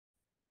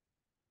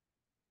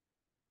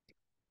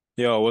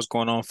Yo, what's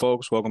going on,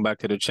 folks? Welcome back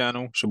to the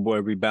channel. It's your boy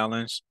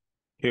Rebalance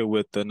here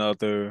with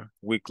another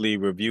weekly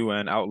review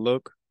and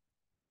outlook.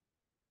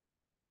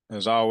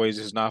 As always,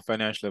 it's not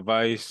financial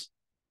advice,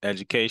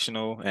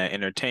 educational and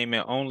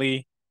entertainment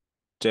only.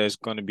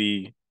 Just going to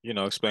be,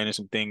 explaining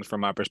some things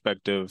from my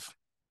perspective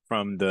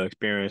from the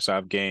experience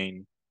I've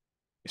gained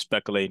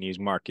speculating these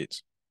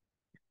markets.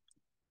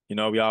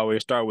 We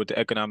always start with the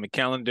economic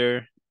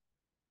calendar.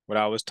 What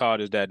I was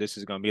taught is that this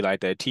is going to be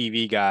like that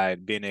TV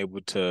guide, being able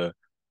to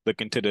look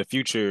into the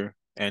future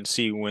and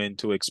see when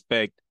to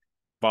expect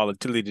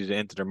volatility to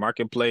enter the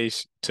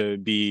marketplace to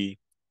be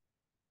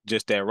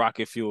just that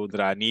rocket fuel that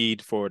I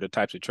need for the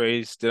types of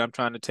trades that I'm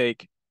trying to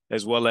take,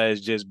 as well as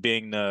just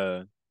being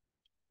the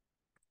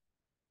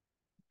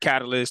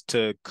catalyst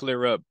to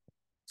clear up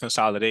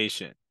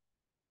consolidation.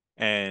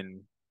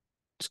 And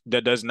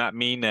that does not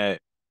mean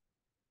that,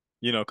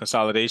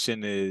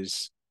 consolidation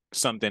is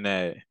something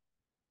that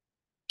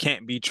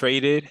can't be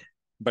traded,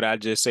 but I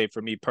just say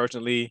for me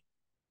personally,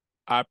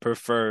 I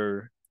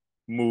prefer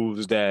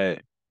moves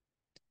that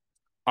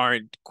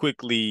aren't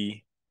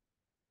quickly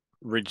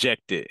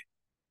rejected,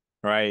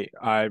 right?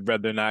 I'd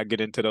rather not get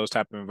into those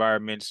type of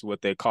environments.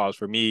 What they cause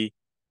for me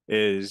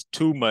is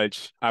too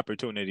much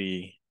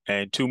opportunity,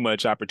 and too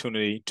much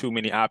opportunity, too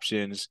many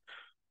options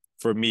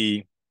for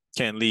me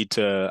can lead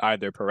to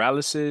either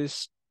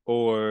paralysis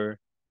or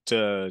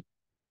to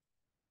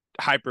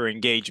hyper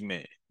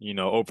engagement,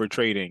 over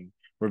trading,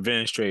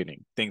 revenge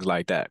trading, things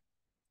like that.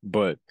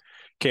 But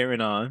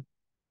carrying on.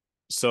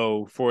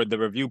 So for the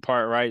review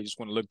part, right, just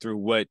want to look through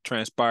what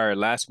transpired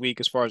last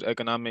week as far as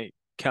economic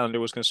calendar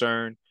was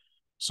concerned.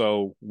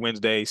 So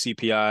Wednesday,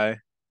 CPI,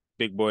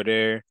 big boy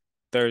there.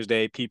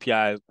 Thursday,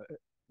 PPI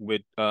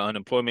with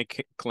unemployment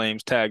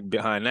claims tagged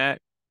behind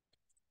that.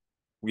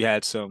 We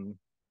had some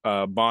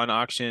bond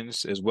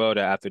auctions as well that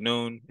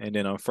afternoon. And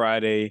then on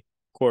Friday,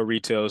 core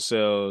retail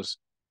sales,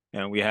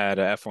 and we had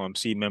a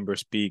FOMC member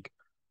speak.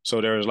 So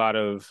there was a lot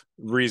of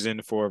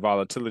reason for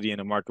volatility in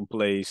the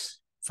marketplace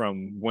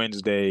from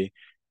Wednesday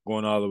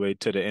going all the way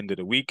to the end of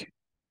the week.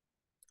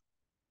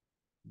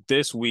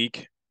 This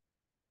week,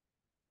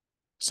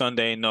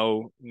 Sunday,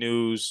 no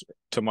news.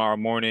 Tomorrow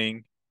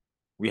morning,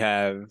 we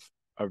have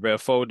a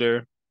red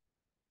folder.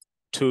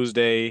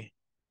 Tuesday,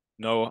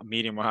 no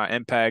medium or high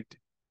impact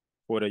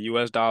for the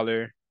US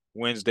dollar.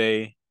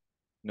 Wednesday,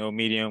 no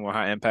medium or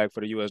high impact for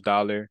the US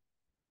dollar.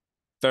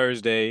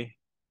 Thursday,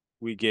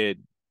 we get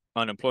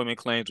unemployment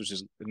claims, which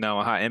is now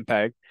a high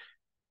impact,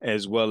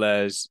 as well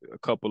as a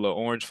couple of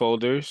orange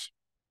folders.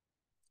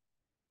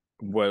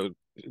 Well,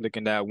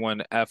 looking at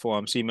one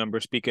FOMC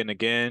member speaking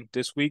again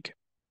this week.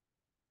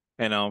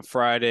 And on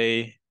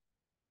Friday,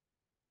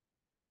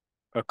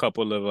 a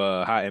couple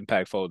of high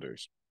impact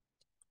folders.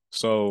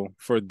 So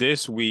for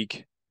this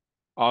week,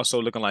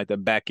 also looking like the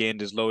back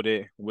end is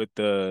loaded with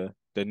the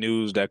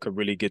news that could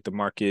really get the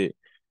market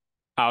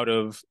out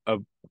of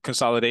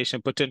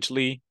consolidation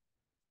potentially.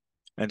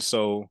 And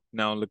so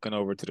now looking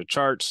over to the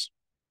charts,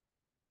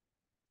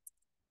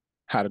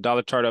 had a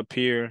dollar chart up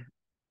here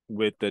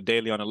with the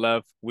daily on the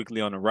left, weekly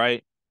on the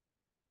right.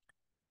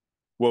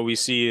 What we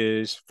see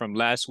is from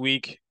last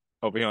week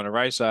over here on the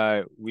right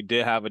side, we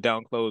did have a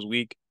down close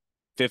week,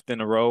 fifth in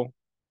a row.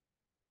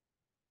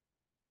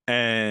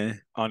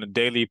 And on a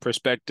daily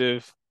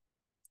perspective,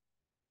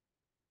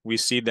 we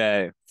see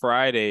that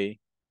Friday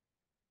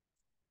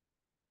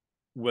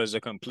was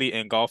a complete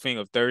engulfing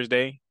of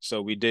Thursday.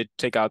 So we did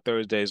take out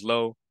Thursday's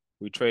low.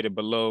 We traded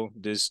below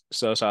this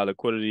sell side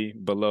liquidity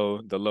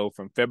below the low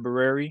from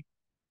February.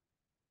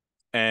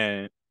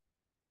 And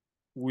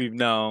we've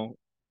now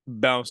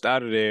bounced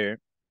out of there,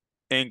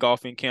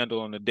 engulfing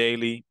candle on the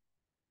daily.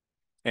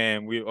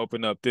 And we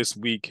opened up this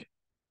week,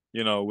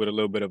 with a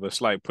little bit of a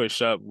slight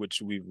push up, which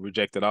we've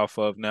rejected off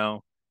of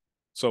now.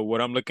 So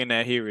what I'm looking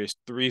at here is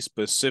three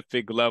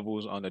specific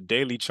levels on the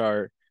daily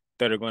chart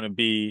that are going to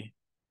be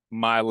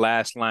my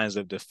last lines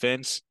of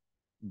defense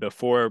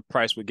before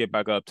price would get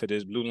back up to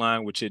this blue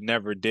line, which it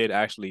never did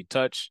actually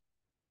touch.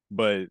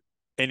 But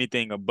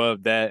anything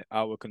above that,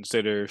 I would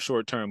consider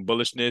short-term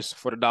bullishness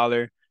for the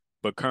dollar.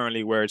 But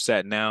currently where it's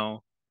at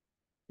now,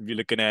 if you're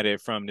looking at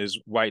it from this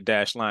white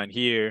dash line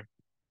here,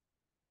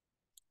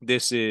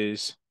 this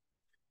is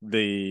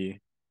the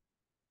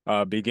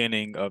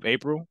beginning of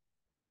April.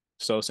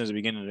 So since the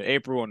beginning of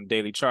April on the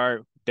daily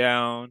chart,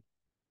 down,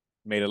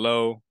 made a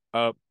low,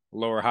 up,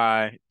 lower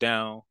high,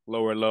 down,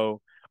 lower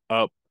low,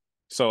 up.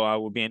 So I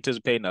will be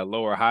anticipating a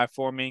lower high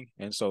forming.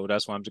 And so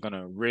that's why I'm just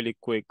gonna really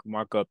quick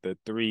mark up the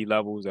three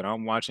levels that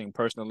I'm watching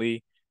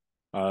personally.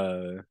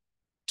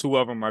 Two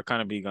of them are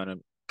kind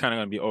of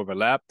gonna be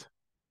overlapped,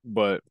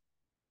 but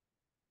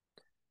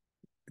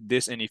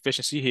this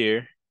inefficiency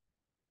here.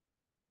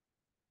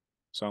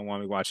 So I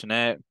want to be watching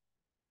that.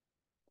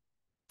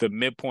 The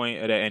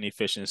midpoint of that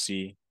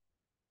inefficiency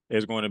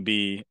is going to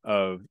be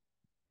of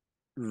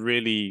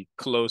really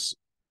close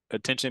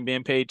attention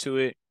being paid to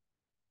it.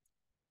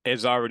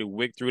 It's already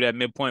wicked through that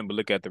midpoint, but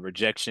look at the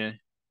rejection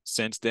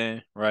since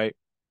then, right?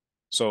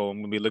 So I'm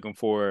gonna be looking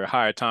for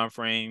higher time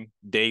frame,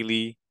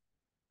 daily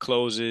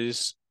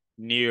closes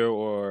near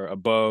or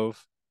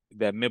above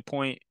that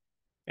midpoint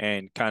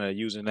and kind of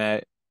using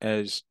that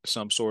as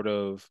some sort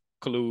of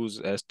clues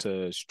as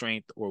to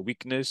strength or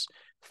weakness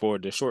for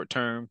the short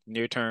term,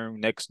 near term,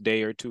 next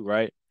day or two,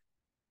 right?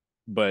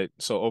 But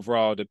so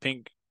overall, the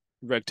pink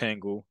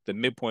rectangle, the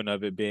midpoint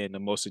of it being the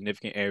most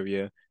significant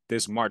area,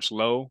 this March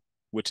low,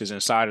 which is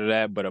inside of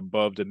that, but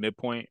above the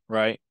midpoint,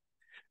 right?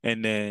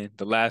 And then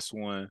the last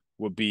one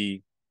would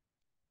be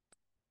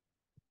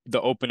the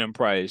opening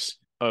price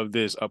of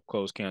this up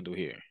close candle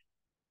here.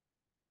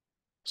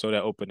 So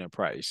that opening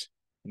price.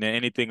 And then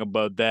anything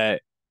above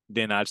that,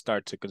 then I'd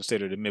start to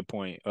consider the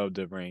midpoint of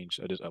the range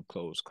of this up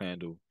close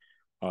candle,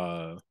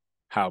 uh,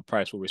 how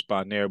price will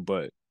respond there.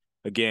 But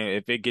again,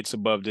 if it gets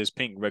above this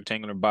pink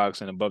rectangular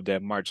box and above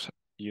that March,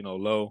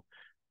 low,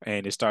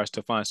 and it starts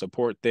to find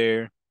support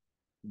there,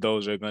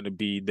 those are going to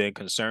be then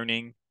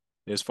concerning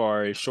as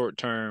far as short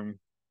term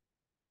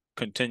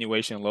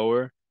continuation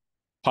lower,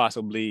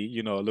 possibly,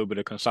 a little bit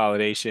of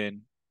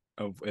consolidation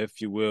of, if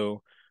you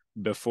will,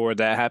 before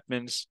that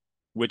happens,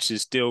 which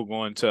is still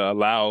going to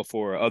allow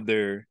for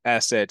other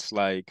assets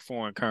like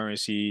foreign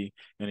currency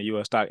and the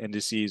US stock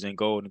indices and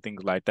gold and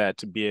things like that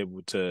to be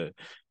able to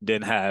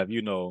then have,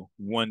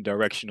 one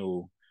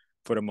directional,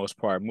 for the most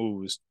part,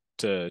 moves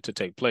to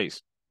take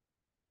place.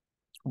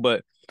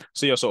 But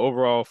so yeah, so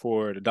overall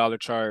for the dollar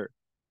chart,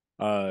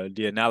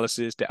 the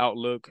analysis, the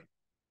outlook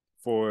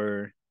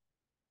for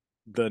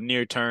the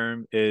near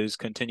term is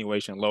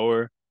continuation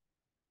lower.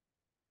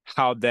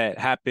 How that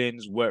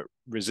happens, what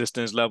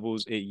resistance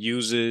levels it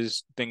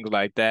uses, things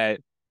like that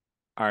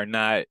are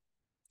not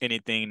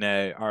anything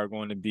that are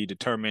going to be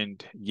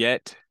determined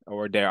yet,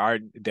 or they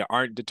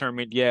aren't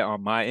determined yet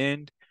on my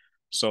end.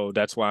 So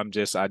that's why I'm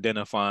just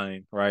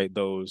identifying, right,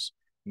 those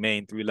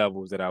main three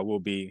levels that I will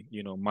be,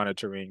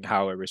 monitoring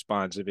how it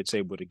responds if it's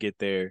able to get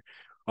there.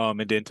 And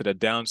then to the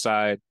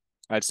downside,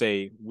 I'd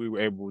say we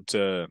were able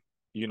to,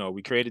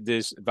 we created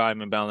this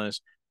volume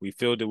imbalance. We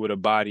filled it with a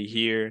body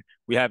here.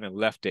 We haven't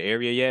left the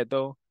area yet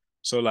though.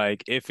 So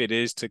like if it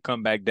is to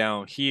come back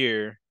down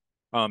here,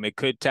 it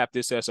could tap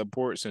this as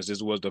support since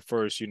this was the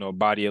first,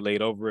 body it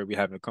laid over it. We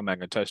haven't come back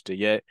and touched it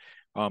yet.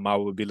 I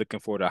would be looking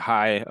for the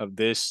high of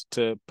this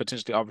to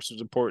potentially offer some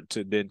support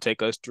to then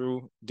take us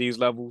through these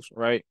levels,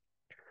 right?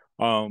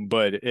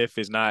 But if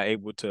it's not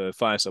able to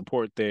find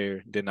support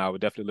there, then I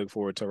would definitely look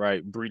forward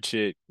to breach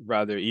it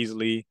rather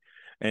easily,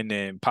 and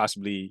then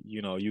possibly,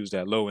 use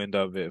that low end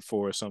of it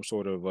for some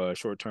sort of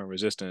short-term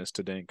resistance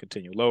to then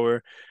continue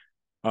lower.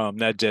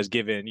 Not just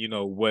given,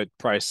 what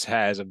price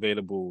has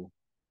available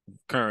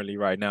currently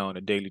right now on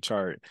the daily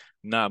chart.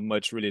 Not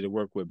much really to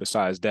work with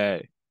besides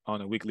that. On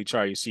the weekly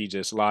chart, you see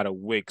just a lot of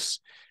wicks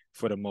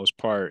for the most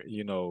part,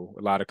 a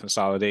lot of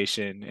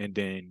consolidation and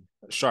then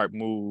a sharp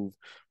move,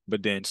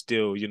 but then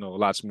still,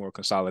 lots more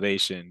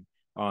consolidation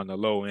on the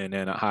low end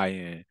and the high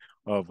end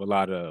of a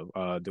lot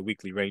of the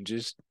weekly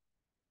ranges.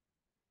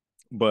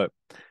 But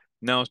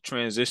now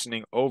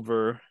transitioning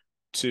over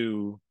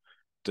to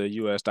the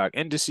US stock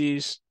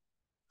indices,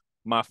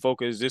 my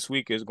focus this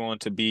week is going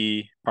to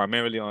be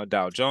primarily on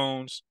Dow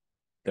Jones.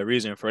 The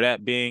reason for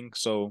that being,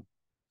 so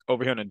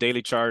over here on the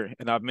daily chart,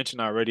 and I've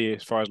mentioned already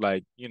as far as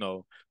the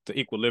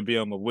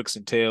equilibrium of wicks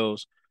and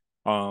tails,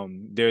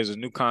 there's a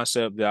new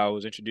concept that I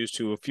was introduced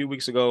to a few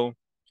weeks ago,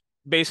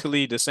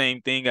 basically the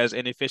same thing as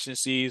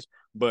inefficiencies,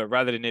 but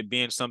rather than it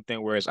being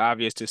something where it's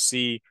obvious to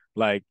see,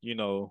 like,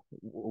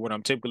 what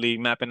I'm typically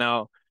mapping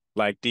out,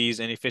 like these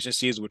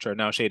inefficiencies, which are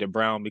now shaded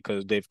brown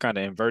because they've kind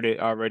of inverted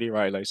already,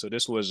 right? Like, so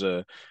this was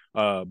a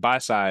buy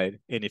side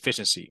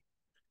inefficiency.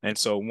 And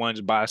so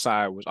one's buy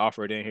side was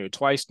offered in here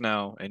twice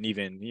now, and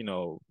even,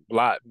 a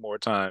lot more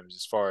times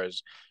as far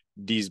as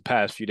these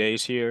past few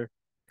days here.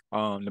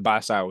 The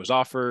buy side was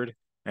offered,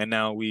 and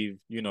now we've,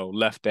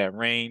 left that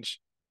range,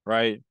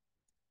 right?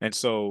 And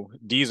so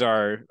these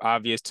are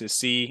obvious to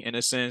see in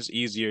a sense,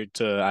 easier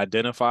to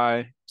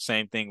identify.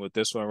 Same thing with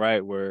this one,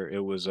 right? Where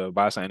it was a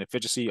buy side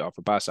inefficiency off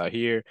a buy side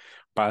here,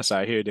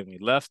 then we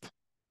left.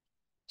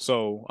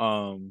 So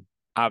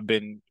I've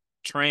been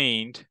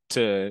trained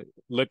to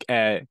look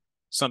at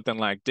something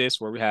like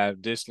this where we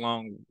have this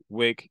long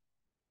wick,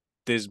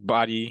 this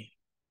body,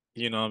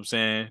 you know what I'm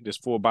saying, this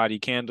full body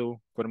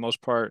candle for the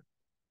most part.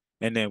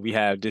 And then we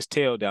have this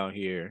tail down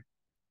here.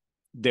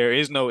 There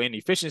is no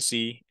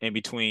inefficiency in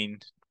between,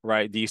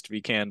 right, these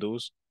three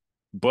candles.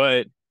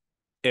 But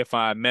if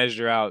I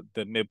measure out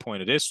the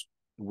midpoint of this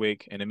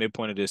wick and the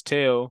midpoint of this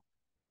tail,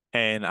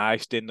 and I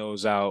extend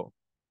those out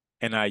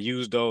and I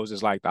use those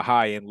as like the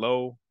high and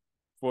low,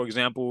 for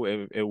example,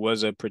 if it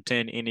was a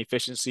pretend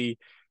inefficiency,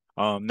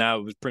 now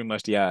it was pretty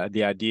much the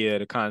idea,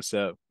 the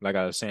concept, like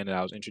I was saying, that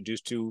I was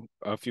introduced to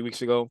a few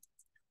weeks ago.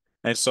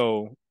 And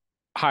so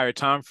higher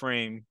time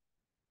frame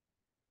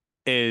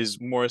is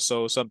more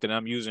so something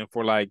I'm using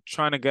for like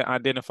trying to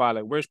identify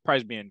like where's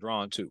price being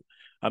drawn to.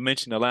 I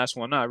mentioned the last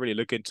one, I'm not really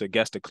looking to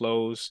guess the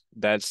close.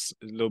 That's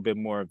a little bit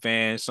more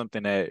advanced,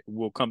 something that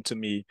will come to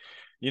me,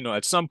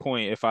 at some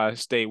point if I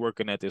stay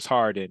working at this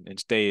hard and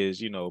stay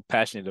as,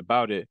 passionate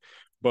about it.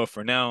 But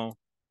for now,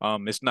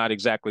 it's not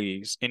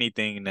exactly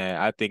anything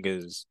that I think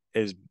is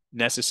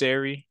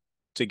necessary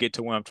to get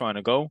to where I'm trying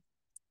to go.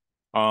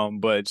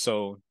 But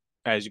so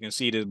as you can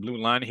see, this blue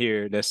line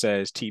here that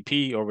says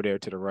TP over there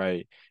to the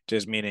right,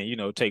 just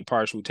meaning, take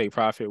partial, take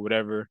profit,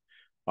 whatever.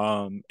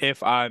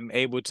 If I'm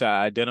able to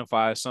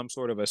identify some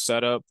sort of a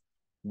setup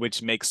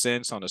which makes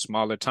sense on a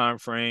smaller time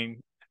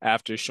frame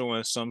after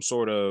showing some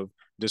sort of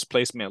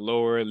displacement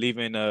lower,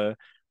 leaving a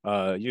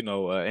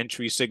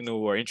entry signal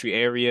or entry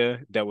area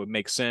that would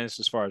make sense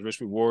as far as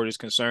risk reward is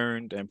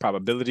concerned and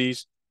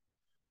probabilities,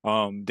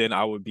 then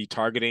I would be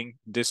targeting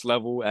this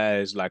level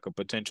as like a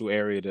potential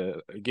area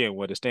to, again,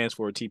 what it stands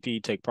for,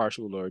 TP, take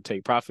partial or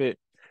take profit.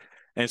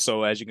 And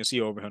so as you can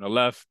see over here on the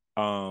left,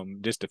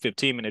 just the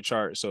 15-minute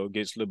chart, so it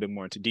gets a little bit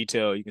more into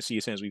detail. You can see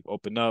since we've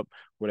opened up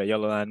where that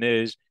yellow line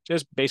is,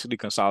 just basically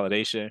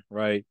consolidation,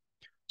 right?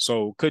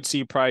 So could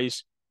see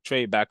price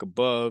trade back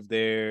above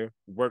there,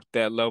 work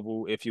that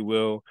level, if you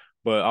will.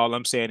 But all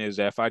I'm saying is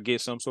that if I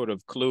get some sort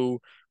of clue,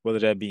 whether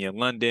that be in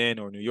London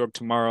or New York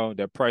tomorrow,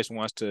 that price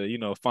wants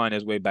to, find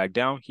its way back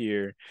down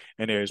here,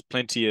 and there's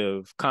plenty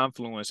of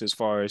confluence as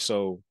far as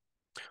so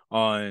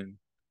on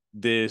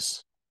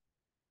this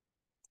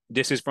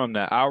this is from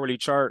the hourly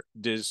chart,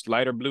 this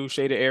lighter blue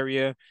shaded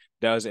area.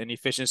 That was an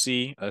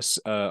inefficiency, a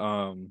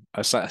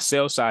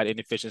sell side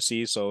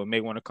inefficiency. So it may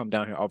want to come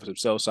down here off of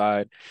sell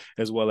side,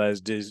 as well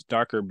as this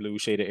darker blue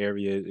shaded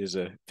area is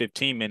a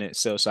 15-minute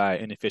sell side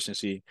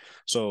inefficiency.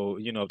 So,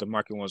 if the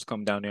market wants to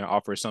come down there and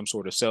offer some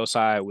sort of sell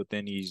side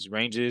within these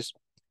ranges,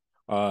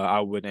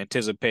 I would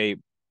anticipate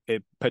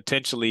it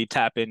potentially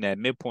tapping that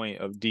midpoint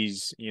of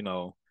these,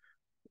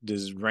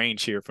 this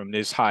range here from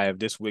this high of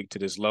this wick to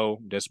this low.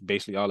 That's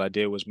basically all I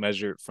did was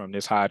measure from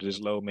this high to this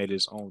low, made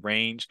its own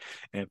range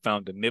and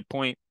found the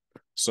midpoint.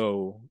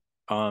 So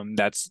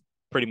that's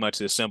pretty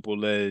much as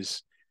simple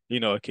as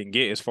it can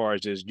get as far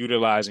as just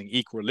utilizing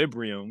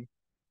equilibrium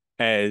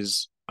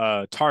as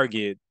a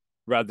target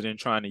rather than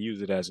trying to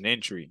use it as an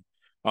entry.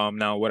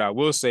 Now what I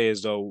will say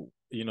is though,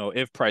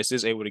 if price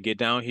is able to get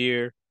down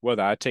here,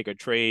 whether I take a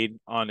trade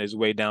on its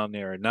way down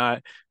there or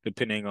not,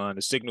 depending on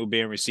the signal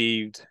being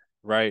received,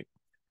 right?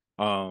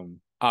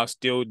 I'll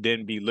still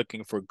then be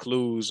looking for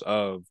clues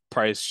of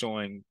price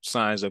showing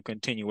signs of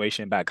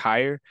continuation back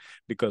higher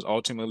because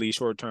ultimately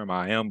short term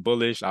I am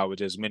bullish. I was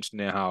just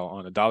mentioning how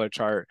on the dollar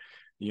chart,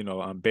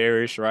 I'm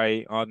bearish,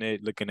 right, on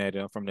it, looking at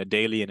it from the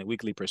daily and the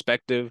weekly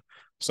perspective.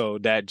 So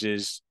that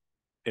just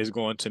is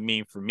going to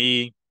mean for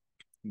me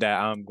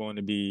that I'm going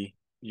to be,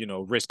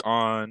 risk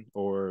on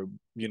or,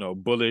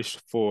 bullish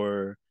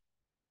for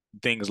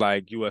things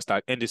like US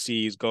stock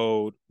indices,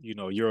 gold,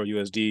 Euro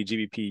USD,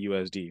 GBP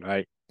USD,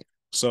 right?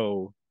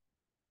 So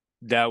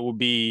that will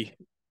be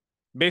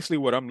basically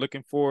what I'm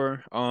looking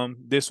for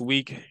this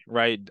week,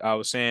 right? I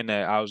was saying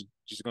that I was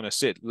just gonna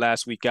sit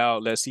last week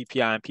out, let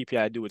CPI and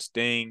PPI do its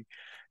thing,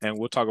 and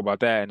we'll talk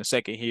about that in a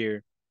second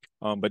here.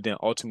 But then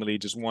ultimately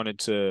just wanted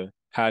to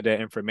have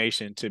that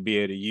information to be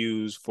able to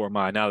use for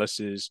my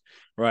analysis,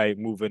 right,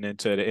 moving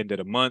into the end of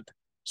the month.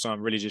 So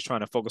I'm really just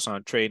trying to focus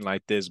on trading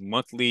like this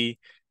monthly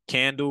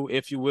candle,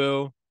 if you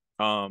will,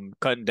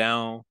 cutting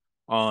down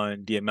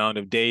on the amount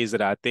of days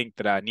that I think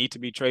that I need to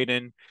be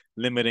trading,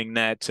 limiting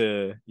that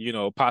to,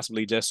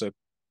 possibly just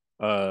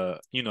a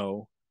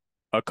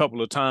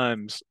couple of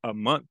times a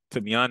month,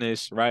 to be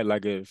honest, right?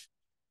 Like if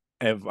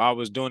I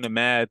was doing the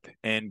math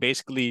and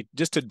basically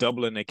just to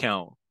double an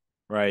account,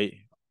 right,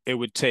 it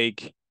would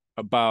take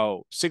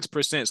about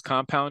 6%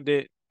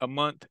 compounded a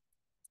month,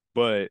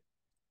 but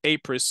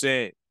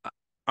 8%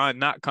 are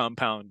not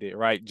compounded,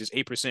 right? Just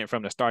 8%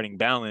 from the starting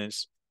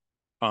balance,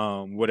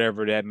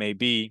 whatever that may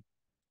be,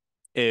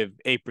 if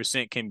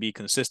 8% can be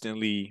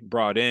consistently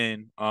brought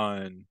in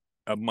on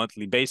a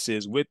monthly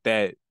basis with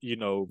that,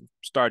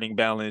 starting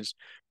balance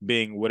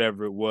being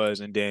whatever it was,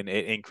 and then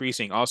it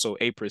increasing also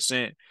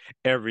 8%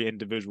 every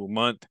individual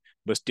month,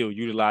 but still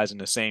utilizing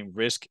the same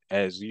risk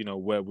as,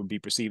 what would be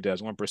perceived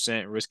as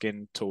 1%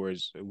 risking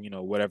towards,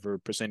 whatever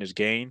percentage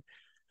gain.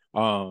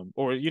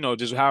 Or,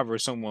 just however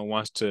someone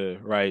wants to,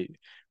 right,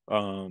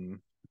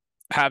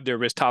 have their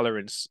risk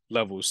tolerance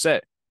level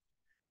set.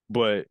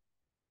 But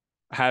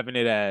having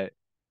it at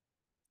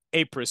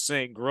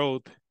 8%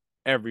 growth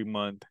every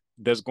month,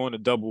 that's going to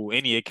double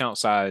any account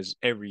size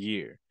every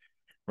year,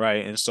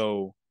 right? And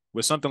so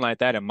with something like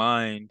that in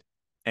mind,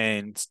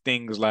 and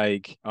things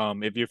like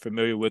if you're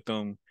familiar with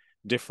them,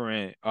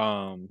 different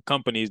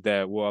companies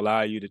that will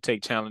allow you to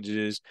take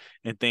challenges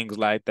and things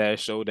like that,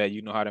 show that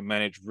you know how to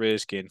manage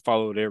risk and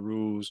follow their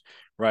rules,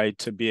 right?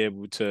 To be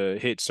able to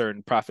hit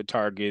certain profit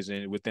targets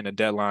and within a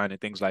deadline and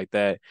things like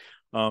that.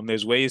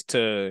 There's ways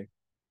to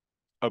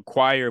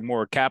acquire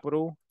more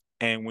capital.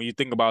 And when you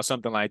think about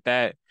something like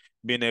that,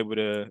 being able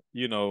to,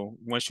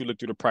 once you look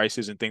through the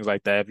prices and things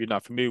like that, if you're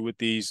not familiar with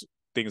these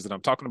things that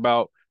I'm talking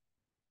about,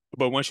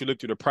 but once you look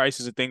through the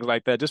prices and things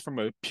like that, just from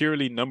a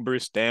purely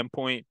numbers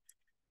standpoint,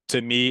 to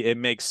me, it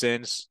makes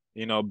sense,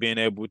 being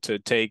able to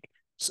take,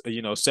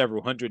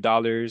 several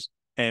 $100s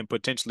and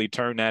potentially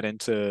turn that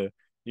into,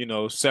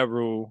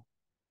 several,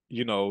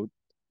 you know,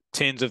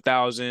 tens of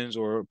thousands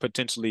or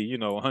potentially,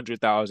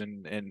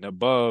 100,000 and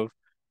above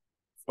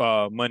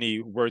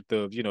money worth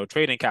of,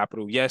 trading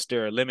capital. Yes,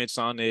 there are limits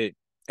on it,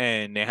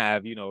 and they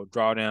have,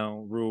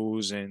 drawdown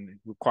rules and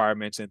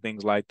requirements and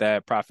things like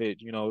that, profit,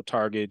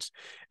 targets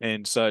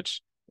and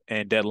such,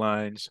 and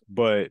deadlines.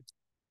 But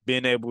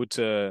being able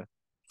to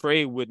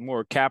trade with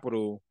more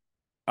capital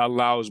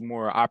allows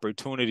more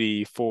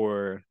opportunity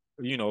for,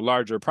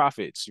 larger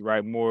profits,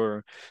 right?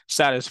 More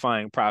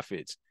satisfying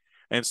profits.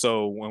 And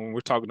so when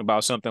we're talking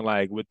about something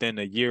like within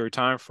a year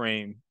time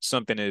frame,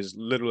 something as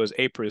little as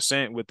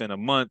 8% within a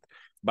month,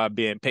 by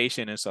being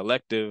patient and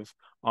selective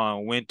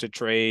on when to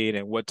trade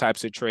and what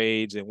types of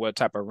trades and what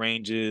type of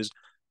ranges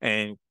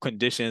and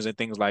conditions and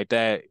things like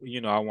that,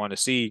 I want to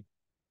see.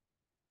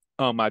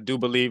 I do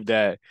believe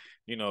that,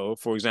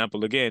 for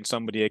example, again,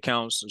 some of the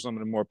accounts, some of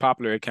the more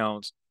popular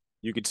accounts,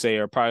 you could say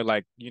are probably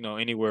like,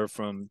 anywhere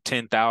from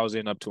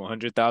 10,000 up to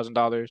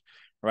 $100,000,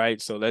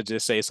 right? So let's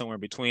just say somewhere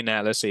between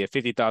that, let's say a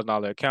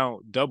 $50,000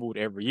 account doubled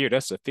every year.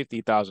 That's a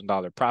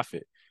 $50,000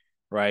 profit,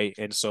 right?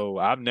 And so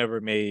I've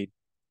never made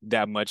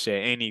that much at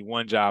any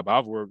one job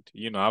I've worked.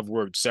 I've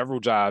worked several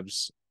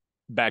jobs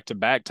back to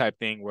back type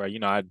thing where,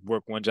 I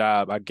work one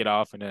job, I get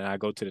off and then I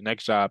go to the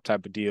next job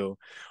type of deal.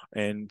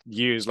 And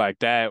years like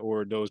that,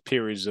 or those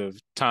periods of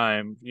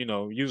time,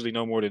 usually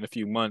no more than a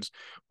few months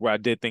where I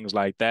did things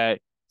like that,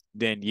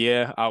 then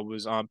yeah, I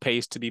was on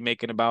pace to be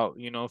making about,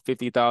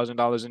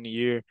 $50,000 in a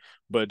year.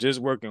 But just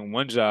working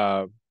one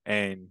job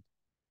and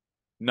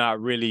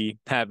not really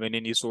having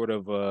any sort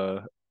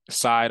of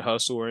side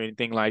hustle or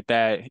anything like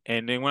that.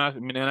 And then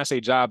when I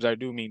say jobs, I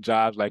do mean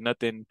jobs like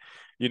nothing,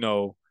 you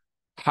know,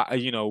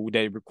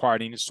 that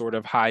required any sort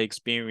of high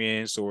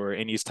experience or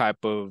any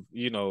type of,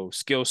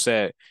 skill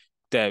set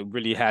that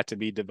really had to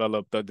be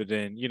developed other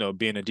than,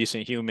 being a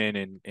decent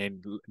human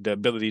and the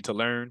ability to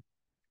learn.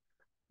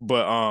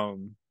 But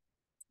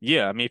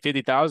yeah, I mean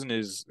 50,000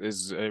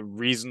 is a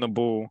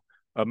reasonable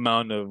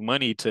amount of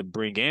money to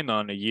bring in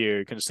on a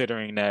year,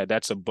 considering that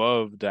that's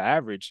above the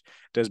average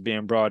that's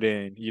being brought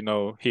in,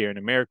 here in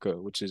America,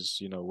 which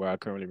is, where I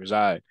currently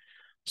reside.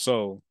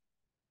 So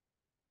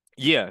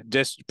yeah,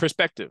 just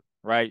perspective,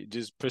 right?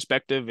 Just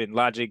perspective and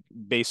logic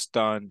based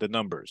on the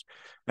numbers.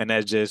 And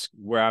that's just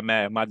where I'm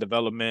at in my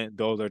development.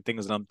 Those are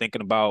things that I'm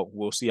thinking about.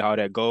 We'll see how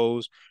that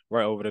goes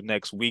right over the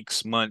next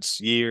weeks, months,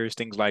 years,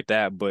 things like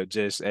that. But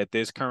just at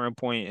this current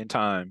point in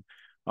time,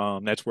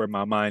 that's where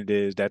my mind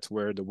is. That's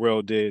where the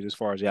world is as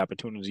far as the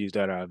opportunities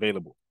that are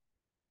available.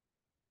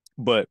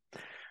 But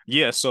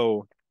yeah,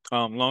 so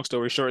long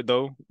story short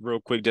though,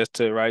 real quick, just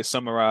to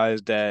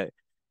summarize that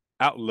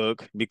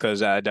outlook, because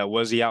that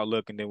was the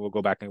outlook, and then we'll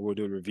go back and we'll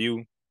do a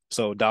review.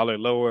 So dollar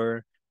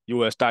lower,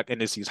 U.S. stock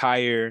indices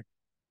higher.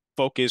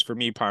 Focus for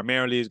me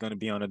primarily is going to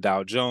be on the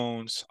Dow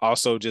Jones.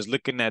 Also, just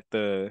looking at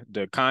the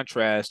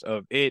contrast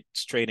of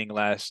its trading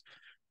last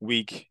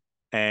week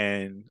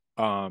and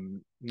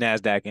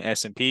Nasdaq and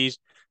S&Ps.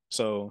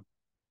 So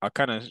I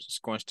kind of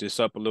squunched this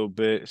up a little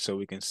bit so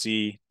we can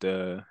see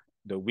the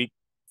week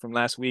from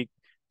last week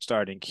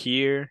starting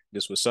here.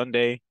 This was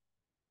Sunday.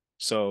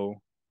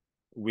 So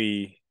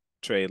we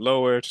trade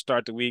lower to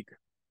start the week.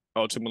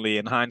 Ultimately,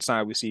 in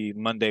hindsight, we see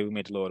Monday we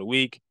made the low of the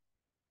week,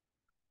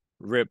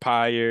 rip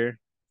higher,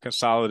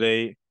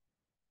 consolidate.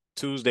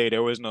 Tuesday,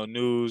 there was no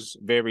news,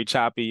 very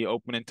choppy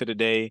opening to the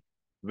day.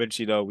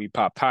 Eventually, though, we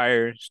popped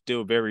higher,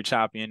 still very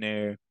choppy in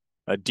there.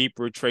 A deep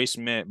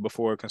retracement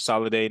before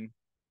consolidating,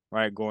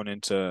 right, going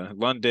into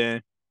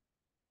London.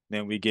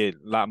 Then we get a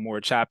lot more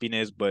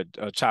choppiness, but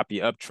a choppy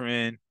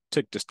uptrend.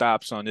 Took the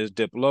stops on this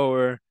dip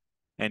lower.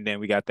 And then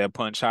we got that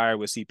punch higher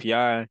with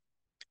CPI.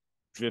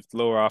 Drift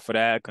lower off of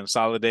that,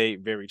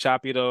 consolidate, very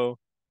choppy though,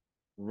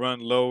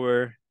 run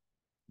lower,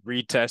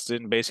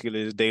 retesting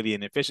basically this daily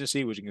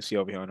inefficiency, which you can see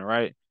over here on the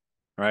right,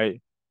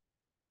 right?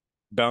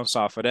 Bounce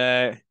off of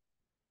that,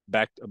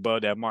 back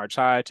above that March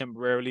high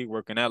temporarily,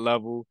 working that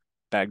level,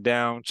 back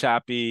down,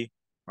 choppy,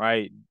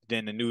 right?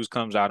 Then the news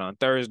comes out on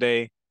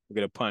Thursday, we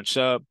get a punch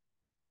up,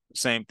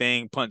 same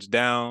thing, punch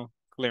down,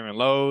 clearing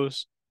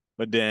lows,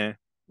 but then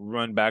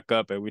run back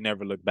up and we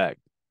never look back.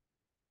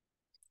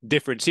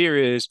 Difference here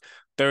is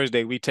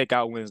Thursday, we take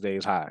out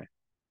Wednesday's high,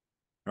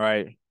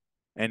 right?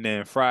 And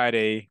then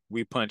Friday,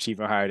 we punch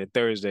even higher than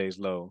Thursday's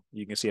low.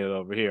 You can see it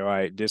over here,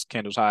 right? This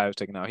candle's high was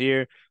taken out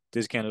here.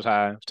 This candle's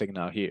high was taken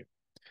out here.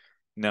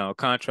 Now,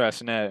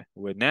 contrasting that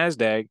with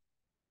NASDAQ,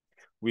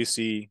 we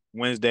see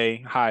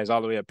Wednesday highs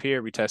all the way up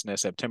here. We testing that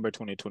September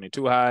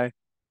 2022 high.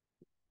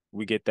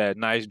 We get that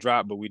nice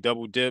drop, but we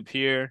double dip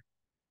here.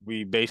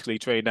 We basically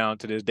trade down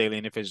to this daily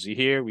inefficiency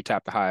here. We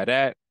tap the high of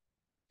that,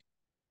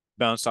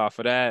 bounce off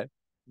of that,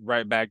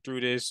 right back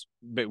through this,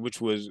 which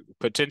was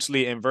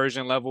potentially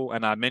inversion level.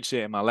 And I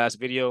mentioned in my last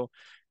video,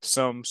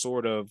 some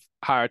sort of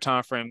higher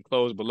time frame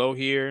close below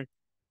here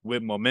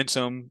with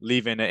momentum,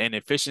 leaving an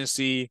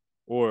inefficiency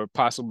or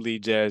possibly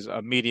just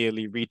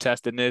immediately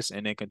retesting this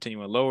and then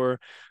continuing lower.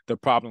 The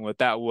problem with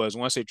that was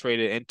once they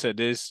traded into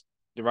this,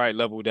 the right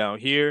level down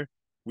here,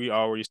 we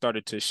already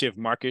started to shift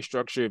market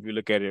structure. If you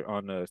look at it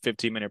on a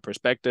 15-minute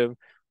perspective,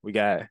 we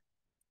got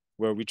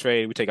where we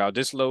trade, we take out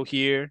this low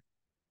here,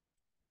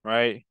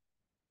 right?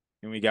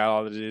 And we got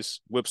all of this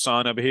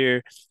whipsaw up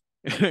here.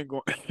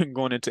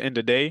 going into end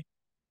of day,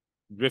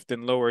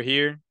 drifting lower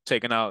here,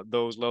 taking out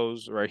those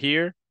lows right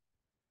here,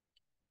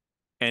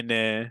 and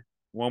then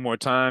one more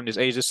time, this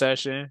Asia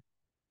session,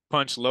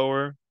 punch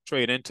lower,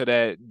 trade into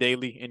that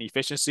daily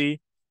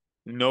inefficiency.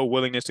 No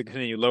willingness to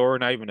continue lower,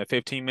 not even a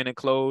 15-minute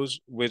close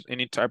with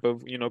any type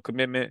of,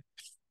 commitment.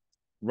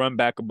 Run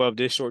back above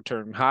this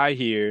short-term high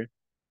here.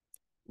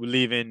 We're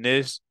leaving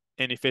this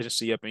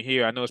inefficiency up in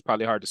here. I know it's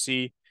probably hard to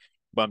see,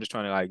 but I'm just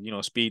trying to like,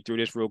 speed through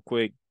this real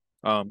quick.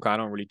 'Cause I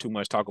don't really too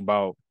much talk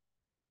about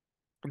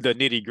the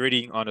nitty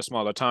gritty on a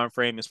smaller time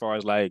frame as far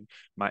as like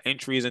my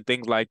entries and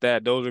things like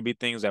that. Those would be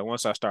things that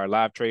once I start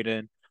live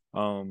trading,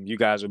 you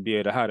guys will be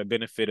able to have the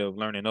benefit of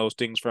learning those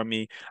things from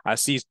me. I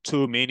see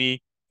too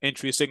many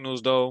entry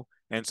signals though,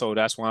 and so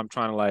that's why I'm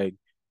trying to like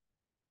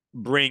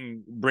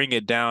bring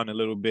it down a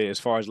little bit as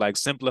far as like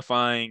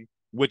simplifying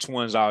which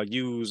ones I'll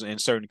use in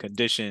certain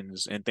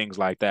conditions and things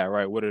like that,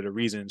 right? What are the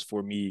reasons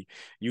for me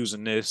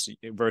using this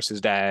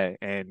versus that?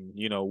 And,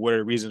 what are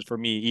the reasons for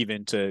me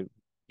even to,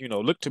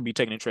 look to be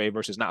taking a trade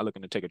versus not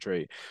looking to take a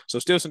trade? So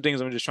still some things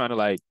I'm just trying to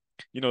like,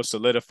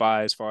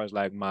 solidify as far as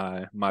like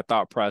my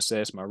thought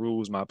process, my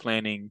rules, my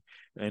planning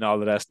and all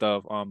of that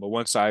stuff. But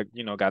once I,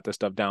 got this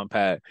stuff down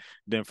pat,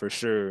 then for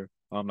sure,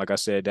 like I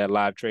said, that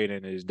live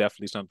trading is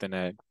definitely something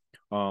that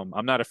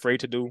I'm not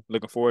afraid to do.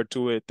 Looking forward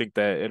to it. Think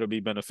that it'll be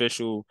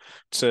beneficial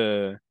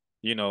to,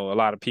 a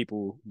lot of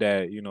people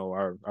that,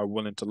 are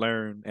willing to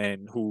learn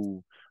and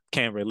who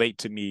can relate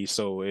to me.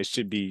 So it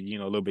should be,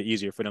 a little bit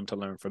easier for them to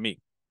learn from me.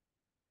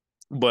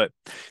 But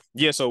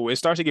yeah, so it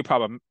starts to get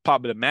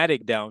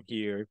problematic down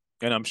here.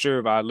 And I'm sure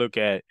if I look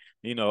at,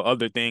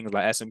 other things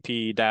like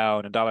S&P, Dow,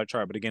 and a dollar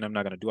chart, but again, I'm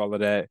not going to do all of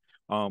that.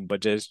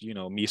 But just,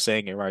 me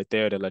saying it right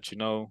there to let you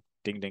know,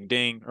 ding, ding,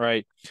 ding,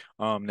 right?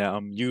 Now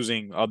I'm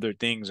using other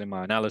things in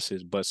my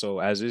analysis. But so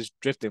as it's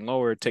drifting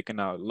lower, taking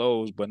out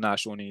lows, but not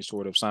showing any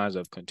sort of signs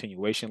of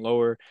continuation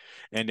lower,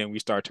 and then we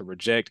start to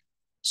reject.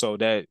 So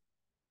that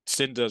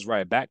sends us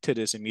right back to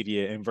this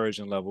immediate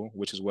inversion level,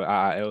 which is what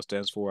IIL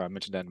stands for. I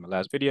mentioned that in my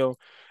last video.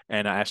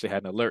 And I actually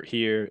had an alert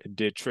here. It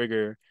did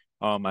trigger.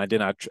 And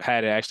then I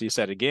had it actually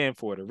set again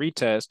for the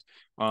retest,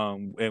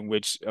 in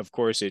which, of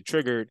course, it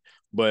triggered.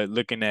 But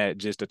looking at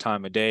just the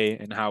time of day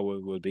and how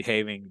it was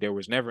behaving, there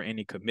was never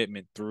any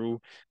commitment through.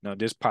 Now,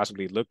 this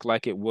possibly looked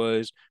like it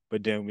was,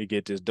 but then we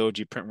get this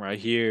doji print right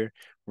here,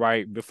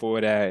 right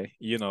before that,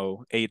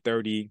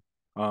 8:30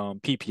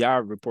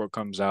 PPI report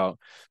comes out.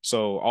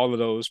 So all of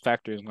those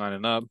factors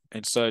lining up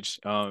and such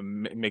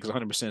makes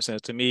 100%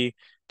 sense to me.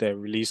 That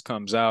release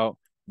comes out,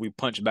 we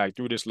punch back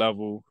through this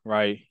level,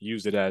 right?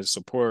 Use it as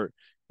support,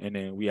 and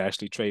then we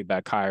actually trade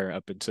back higher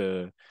up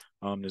into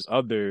this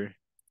other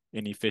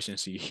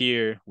inefficiency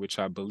here, which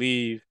I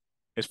believe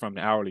is from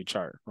the hourly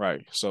chart,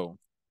 right? So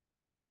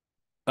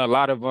a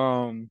lot of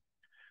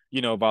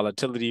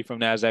volatility from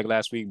Nasdaq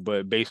last week,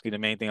 but basically the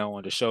main thing I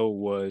wanted to show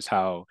was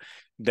how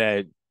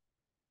that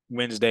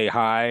Wednesday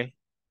high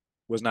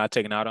was not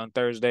taken out on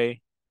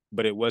Thursday,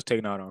 but it was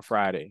taken out on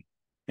Friday.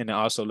 And then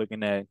also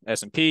looking at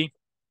S&P,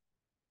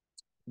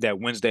 that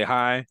Wednesday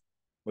high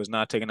was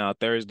not taken out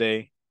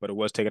Thursday, but it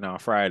was taken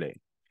out Friday.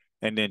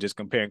 And then just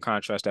compare and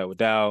contrast that with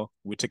Dow,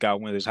 we took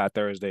out Wednesday's high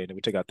Thursday, and then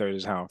we took out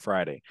Thursday's high on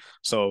Friday.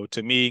 So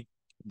to me,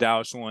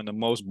 Dow showing the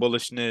most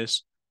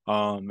bullishness.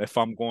 If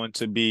I'm going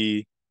to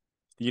be,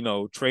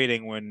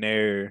 trading when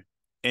they're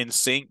in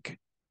sync,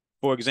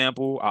 for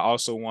example, I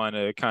also want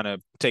to kind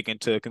of take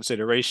into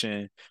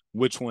consideration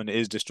which one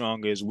is the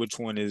strongest, which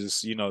one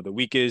is, the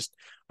weakest.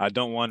 I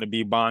don't want to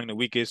be buying the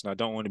weakest, and I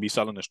don't want to be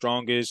selling the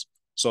strongest.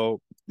 So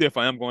if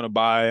I am going to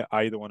buy,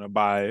 I either want to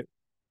buy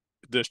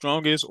the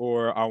strongest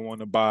or I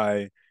want to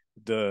buy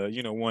the,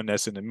 one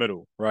that's in the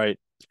middle, right?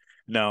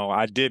 Now,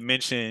 I did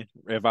mention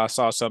if I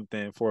saw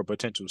something for a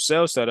potential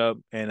sell setup,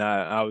 and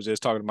I was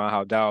just talking about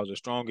how Dow is the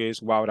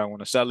strongest, why would I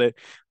want to sell it?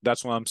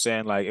 That's why I'm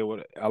saying like it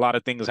would a lot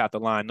of things have to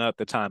line up,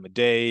 the time of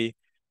day,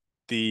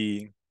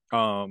 the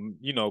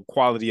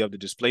quality of the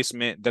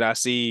displacement that I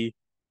see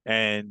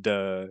and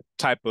the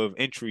type of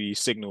entry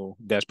signal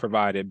that's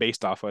provided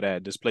based off of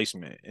that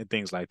displacement and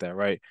things like that,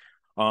 right?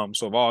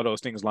 So if all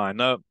those things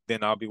line up,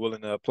 then I'll be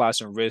willing to apply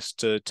some risk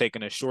to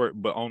taking a short,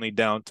 but only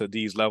down to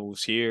these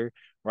levels here,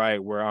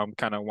 right? Where I'm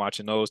kind of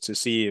watching those to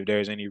see if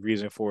there's any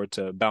reason for it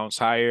to bounce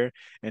higher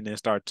and then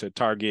start to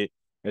target,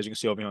 as you can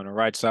see over here on the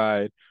right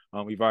side,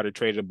 we've already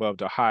traded above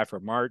the high for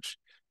March.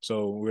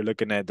 So we're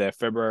looking at that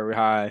February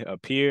high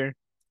up here.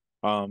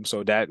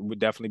 So that would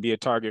definitely be a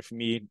target for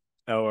me,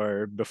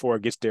 or before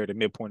it gets there, the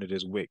midpoint of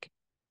this wick,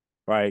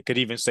 right? Could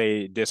even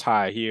say this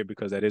high here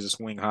because that is a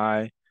swing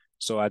high.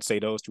 So I'd say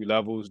those three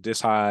levels,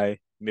 this high,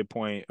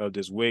 midpoint of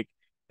this wick,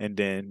 and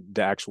then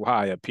the actual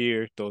high up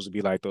here. Those would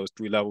be like those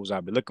three levels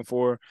I'd be looking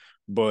for.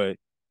 But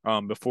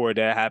before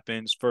that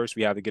happens, first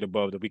we have to get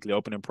above the weekly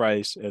opening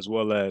price as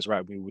well as,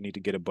 right, we would need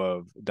to get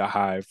above the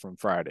high from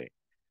Friday.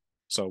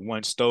 So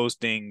once those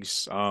things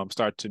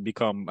start to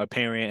become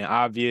apparent and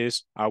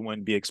obvious, I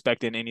wouldn't be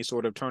expecting any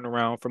sort of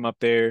turnaround from up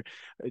there.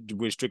 It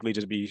would strictly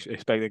just be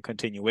expecting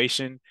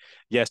continuation.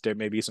 Yes, there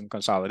may be some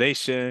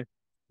consolidation,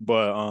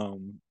 but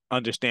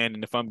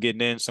understanding if I'm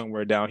getting in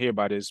somewhere down here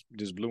by this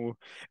blue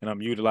and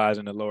I'm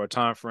utilizing the lower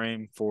time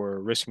frame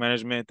for risk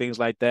management, things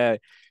like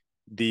that,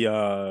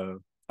 the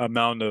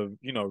amount of,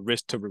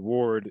 risk to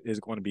reward is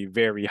going to be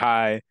very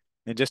high.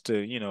 And just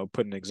to,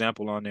 put an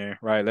example on there,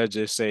 right? Let's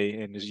just say,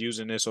 and just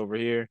using this over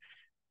here,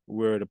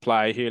 were to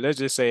apply it here. Let's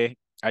just say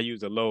I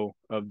use the low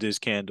of this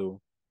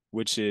candle,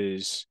 which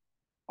is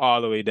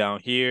all the way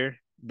down here.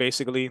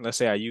 Basically, let's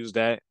say I use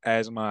that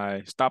as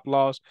my stop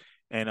loss,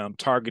 and I'm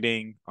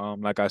targeting,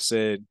 like I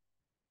said,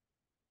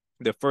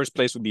 the first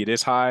place would be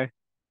this high.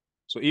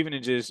 So even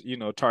in just,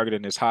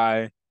 targeting this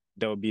high,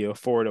 that would be a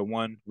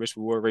 4-to-1 risk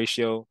reward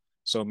ratio.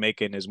 So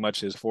making as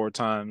much as 4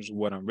 times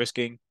what I'm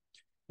risking.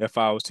 If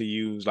I was to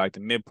use like the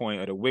midpoint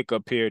of the wick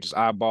up here, just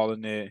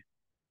eyeballing it,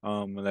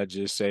 let's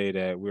just say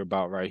that we're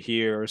about right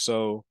here or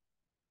so.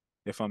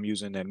 If I'm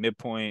using that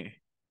midpoint,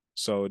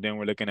 so then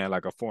we're looking at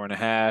like a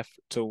 4.5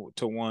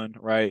 to 1,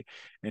 right?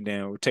 And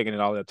then we're taking it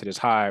all up to this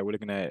high. We're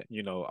looking at, a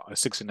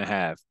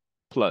 6.5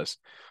 plus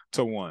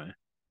to 1,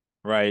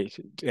 right?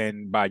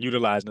 And by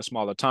utilizing a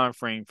smaller time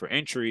frame for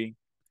entry,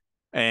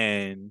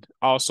 and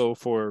also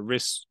for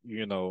risk,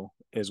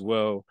 as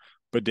well.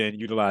 But then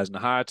utilizing the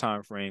higher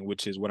time frame,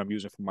 which is what I'm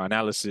using for my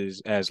analysis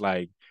as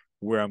like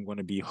where I'm going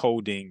to be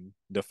holding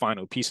the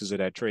final pieces of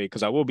that trade.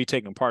 Because I will be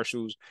taking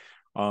partials.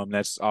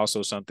 That's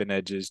also something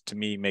that just to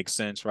me makes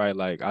sense, right?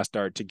 Like I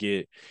start to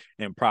get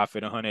in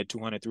profit 100,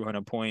 200,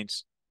 300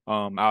 points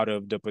out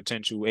of the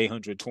potential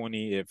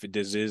 820 if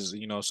this is,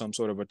 some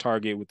sort of a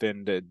target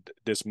within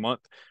this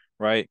month,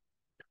 right?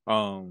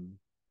 Um,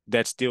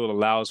 that still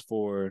allows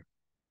for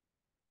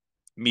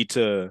me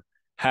to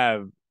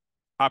have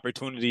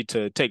opportunity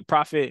to take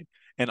profit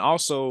and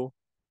also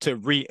to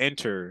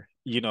re-enter.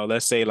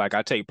 Let's say like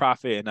I take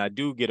profit and I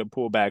do get a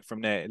pullback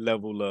from that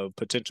level of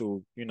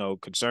potential,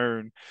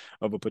 concern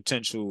of a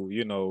potential,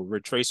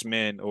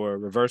 retracement or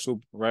reversal,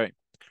 right?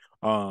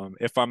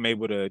 If I'm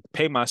able to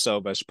pay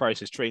myself as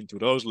prices trading through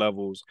those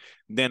levels,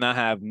 then I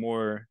have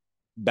more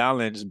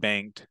balance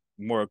banked,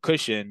 more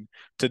cushion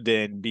to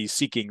then be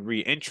seeking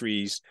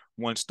re-entries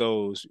once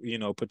those,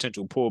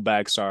 potential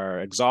pullbacks are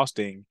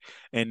exhausting,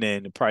 and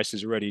then the price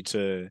is ready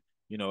to,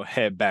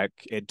 head back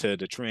into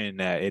the trend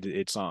that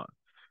it's on.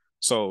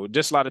 So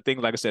just a lot of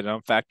things, like I said,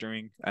 I'm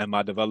factoring in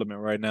my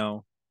development right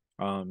now.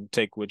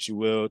 Take what you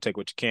will, take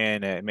what you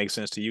can that makes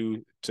sense to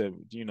you to,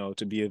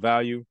 to be of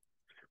value.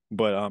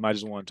 But I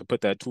just wanted to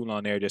put that tool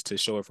on there just to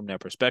show it from that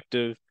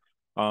perspective.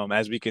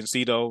 As we can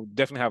see, though,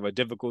 definitely have a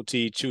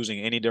difficulty choosing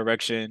any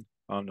direction.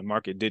 The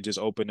market did just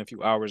open a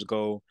few hours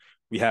ago.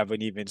 We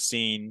haven't even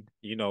seen,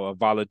 a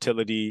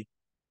volatility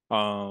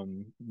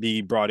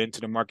be brought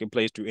into the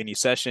marketplace through any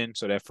session.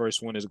 So that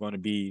first one is going to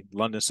be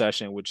London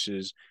session, which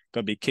is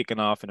going to be kicking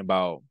off in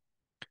about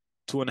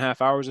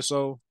 2.5 hours or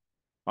so.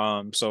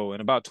 So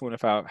in about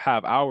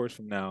 2.5 hours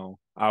from now,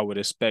 I would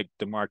expect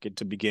the market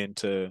to begin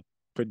to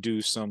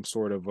produce some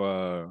sort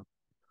of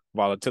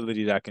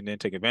volatility that I can then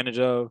take advantage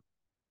of.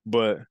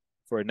 But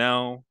for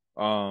now,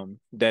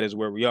 that is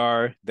where we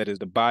are. That is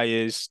the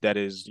bias. That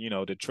is,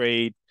 the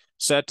trade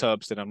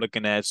setups that I'm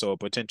looking at. So a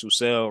potential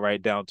sell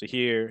right down to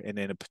here, and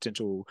then a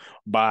potential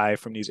buy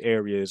from these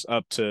areas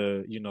up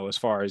to, as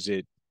far as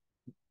it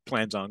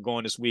plans on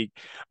going this week.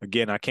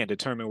 Again, I can't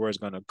determine where it's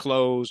going to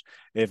close.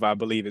 If I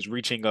believe it's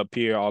reaching up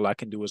here, all I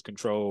can do is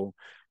control,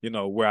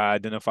 where I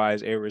identify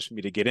as areas for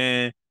me to get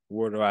in.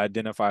 Where do I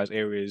identify as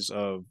areas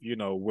of,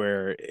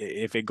 where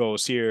if it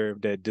goes here,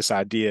 that this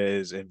idea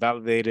is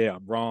invalidated,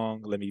 I'm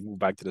wrong. Let me move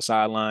back to the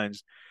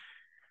sidelines.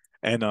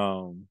 And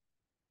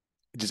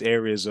just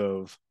areas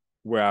of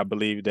where I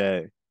believe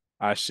that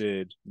I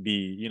should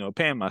be,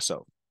 paying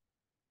myself.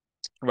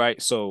 Right.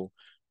 So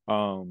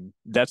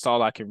that's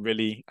all I can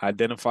really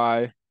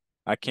identify.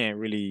 I can't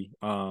really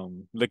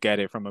look at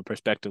it from a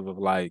perspective of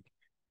like,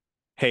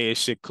 hey, it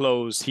should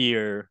close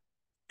here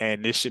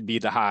and this should be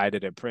the high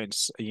that it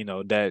prints,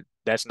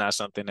 that's not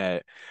something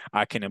that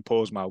I can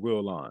impose my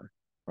will on.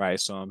 Right.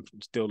 So I'm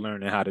still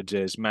learning how to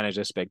just manage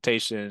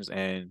expectations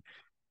and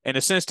in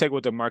a sense take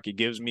what the market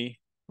gives me.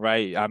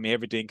 Right. I mean,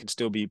 everything can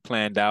still be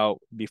planned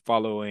out, be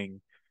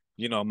following,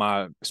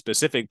 my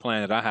specific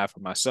plan that I have for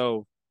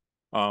myself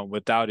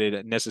without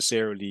it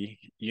necessarily,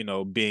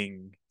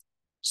 being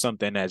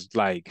something that's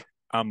like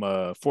I'm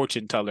a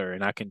fortune teller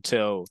and I can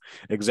tell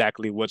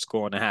exactly what's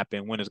going to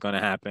happen, when it's going to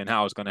happen,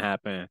 how it's going to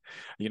happen.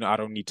 I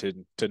don't need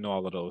to know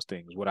all of those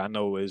things. What I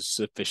know is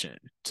sufficient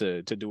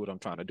to do what I'm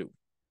trying to do.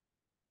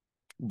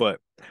 But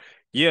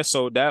yeah,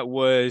 so that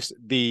was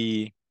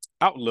the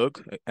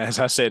outlook. As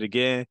I said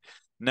again,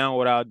 now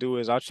what I'll do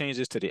is I'll change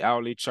this to the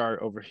hourly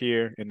chart over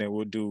here, and then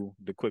we'll do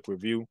the quick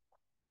review.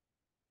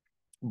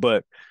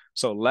 But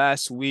so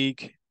last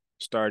week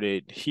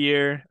started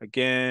here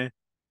again,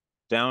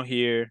 down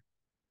here,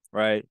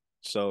 right?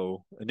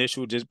 So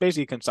initial just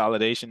basically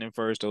consolidation in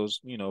first, those,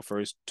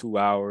 first 2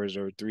 hours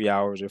or 3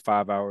 hours or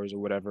 5 hours or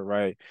whatever,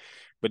 right?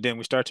 But then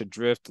we start to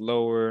drift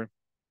lower,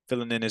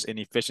 filling in this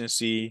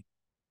inefficiency.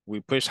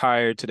 We push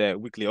higher to that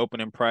weekly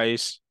opening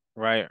price,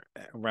 right?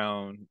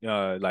 Around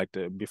like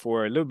a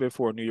little bit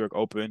before New York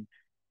open.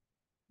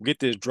 We get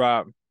this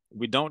drop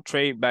we don't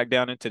trade back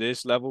down into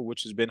this level,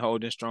 which has been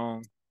holding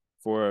strong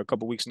for a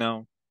couple weeks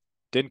now.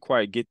 Didn't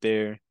quite get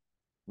there,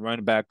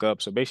 run back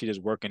up. So basically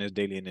just working this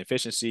daily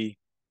inefficiency,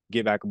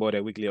 get back above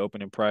that weekly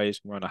opening price.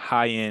 We're on the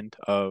high end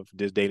of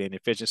this daily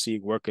inefficiency,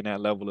 working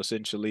that level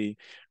essentially,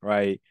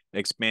 right?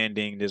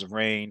 Expanding this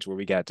range where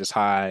we got this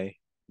high,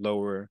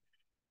 lower,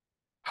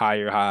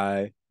 higher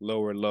high,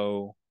 lower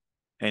low,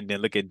 and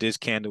then look at this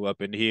candle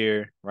up in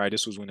here, right?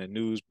 This was when the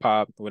news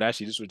popped. Well,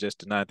 actually, this was just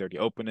the 9:30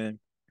 opening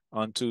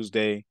on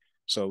Tuesday.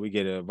 So we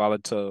get a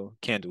volatile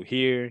candle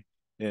here.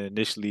 And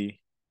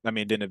initially,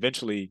 then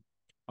eventually,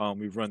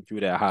 we run through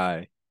that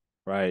high,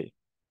 right?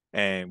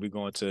 And we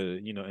go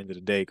into, end of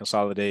the day,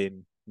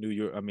 consolidating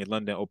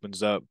London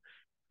opens up.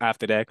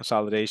 After that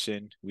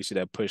consolidation, we see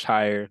that push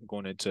higher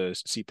going into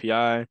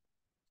CPI,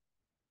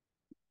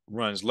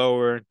 runs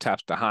lower,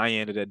 taps the high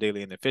end of that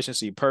daily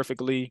inefficiency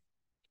perfectly,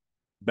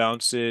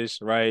 bounces,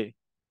 right?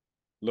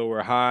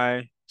 Lower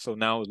high. So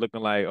now it's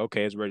looking like,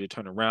 okay, it's ready to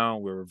turn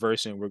around. We're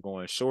reversing, we're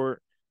going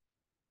short.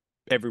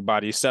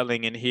 Everybody's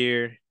selling in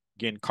here,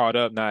 getting caught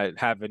up, not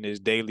having this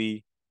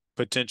daily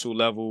potential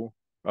level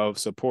of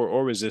support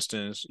or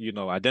resistance,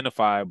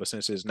 identified. But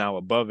since it's now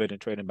above it and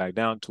trading back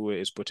down to it,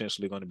 it's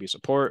potentially going to be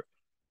support.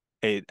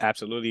 It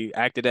absolutely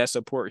acted as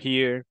support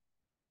here,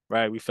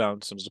 right? We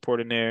found some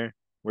support in there.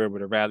 We're able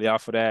to rally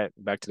off of that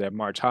back to that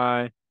March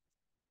high,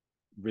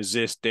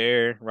 resist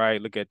there,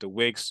 right? Look at the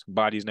wicks,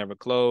 bodies never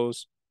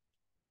close.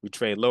 We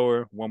trade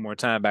lower one more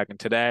time back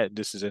into that.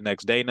 This is the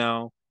next day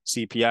now.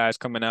 CPI is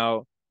coming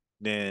out.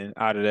 Then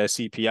out of that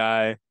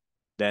CPI,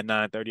 that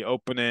 9:30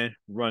 opening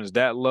runs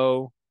that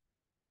low,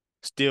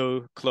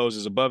 still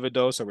closes above it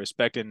though. So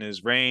respecting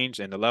this range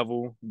and the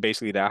level,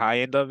 basically the high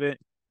end of it.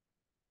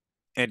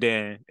 And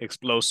then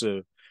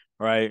explosive,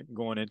 right?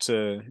 Going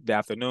into the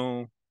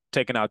afternoon,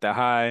 taking out that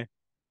high,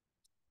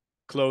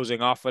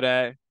 closing off of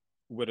that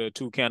with a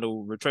 2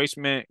 candle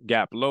retracement,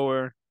 gap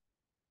lower,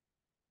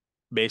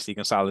 basically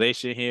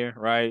consolidation here,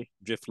 right?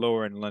 Drift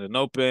lower in London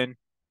Open.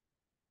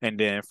 And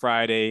then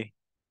Friday,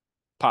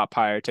 pop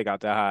higher, take out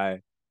that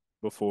high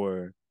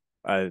before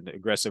an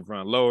aggressive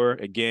run lower.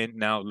 Again,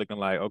 now looking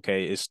like,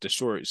 okay, it's the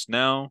shorts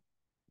now.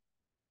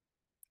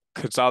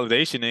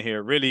 Consolidation in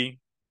here, really,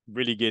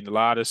 really getting a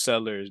lot of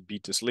sellers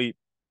beat to sleep.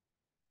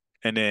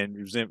 And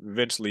then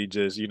eventually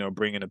just,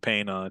 bringing the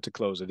pain on to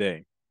close the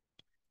day.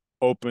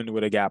 Opened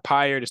with a gap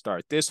higher to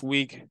start this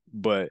week,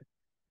 but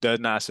does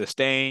not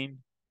sustain.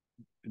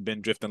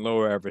 Been drifting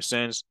lower ever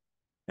since.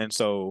 And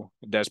so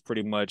that's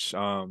pretty much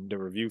the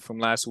review from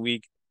last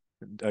week.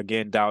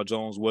 Again, Dow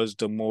Jones was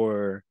the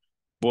more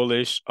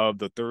bullish of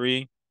the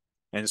three.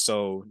 And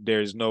so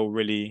there's no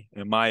really,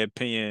 in my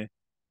opinion,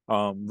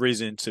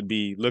 reason to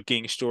be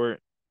looking short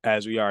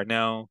as we are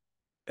now,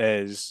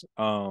 as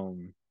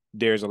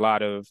there's a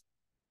lot of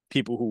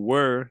people who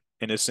were,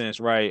 in a sense,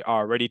 right,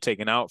 already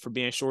taken out for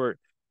being short.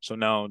 So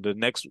now the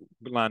next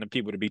line of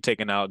people to be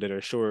taken out that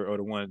are short are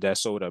the ones that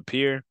sold up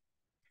here.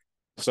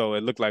 So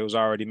it looked like it was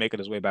already making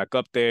its way back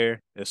up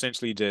there,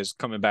 essentially just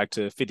coming back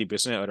to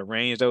 50% of the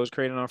range that was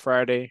created on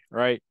Friday,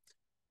 right?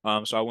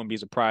 So I wouldn't be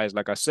surprised,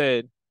 like I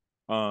said,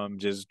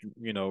 just,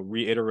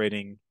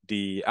 reiterating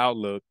the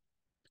outlook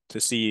to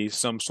see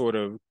some sort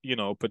of,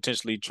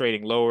 potentially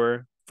trading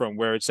lower from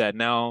where it's at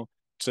now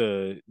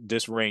to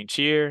this range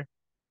here,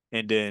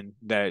 and then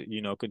that,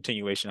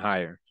 continuation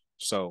higher.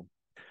 So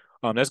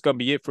that's gonna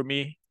be it for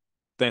me.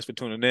 Thanks for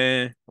tuning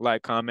in.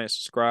 Like, comment,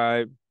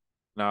 subscribe.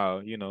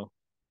 Now,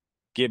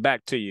 get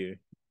back to you.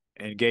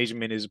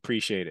 Engagement is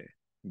appreciated.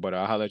 But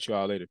I'll holler at you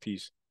all later.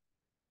 Peace.